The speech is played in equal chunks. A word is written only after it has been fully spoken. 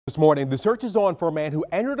This morning, the search is on for a man who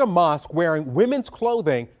entered a mosque wearing women's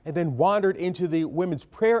clothing and then wandered into the women's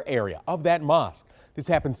prayer area of that mosque. This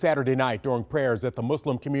happened Saturday night during prayers at the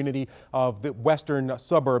Muslim community of the western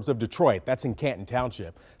suburbs of Detroit. That's in Canton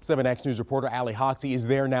Township. 7X News reporter Ali Hoxie is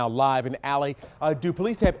there now live. And Ali, do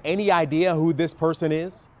police have any idea who this person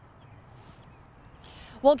is?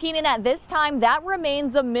 Well, Keenan, at this time, that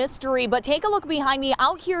remains a mystery. But take a look behind me.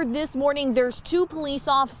 Out here this morning, there's 2 police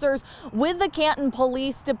officers with the Canton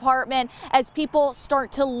Police Department. As people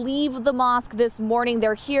start to leave the mosque this morning,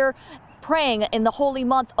 they're here praying in the holy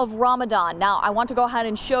month of Ramadan. Now, I want to go ahead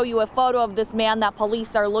and show you a photo of this man that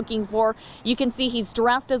police are looking for. You can see he's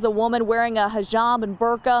dressed as a woman wearing a hijab and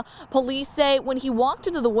burqa. Police say when he walked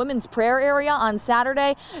into the women's prayer area on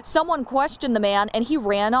Saturday, someone questioned the man and he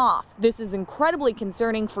ran off. This is incredibly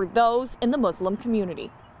concerning for those in the Muslim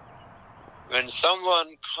community. When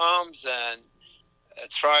someone comes and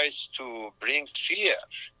tries to bring fear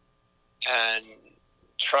and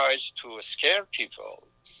tries to scare people,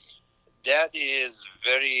 that is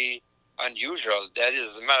very unusual. That is,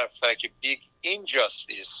 as a matter of fact, a big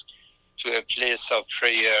injustice to a place of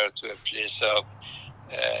prayer, to a place of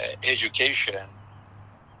education.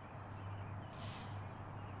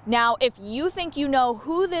 Now, if you think you know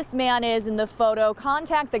who this man is in the photo,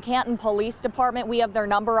 contact the Canton Police Department. We have their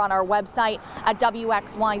number on our website at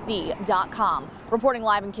WXYZ.com. Reporting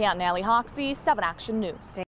live in Canton, Ali Hoxie, 7 Action News.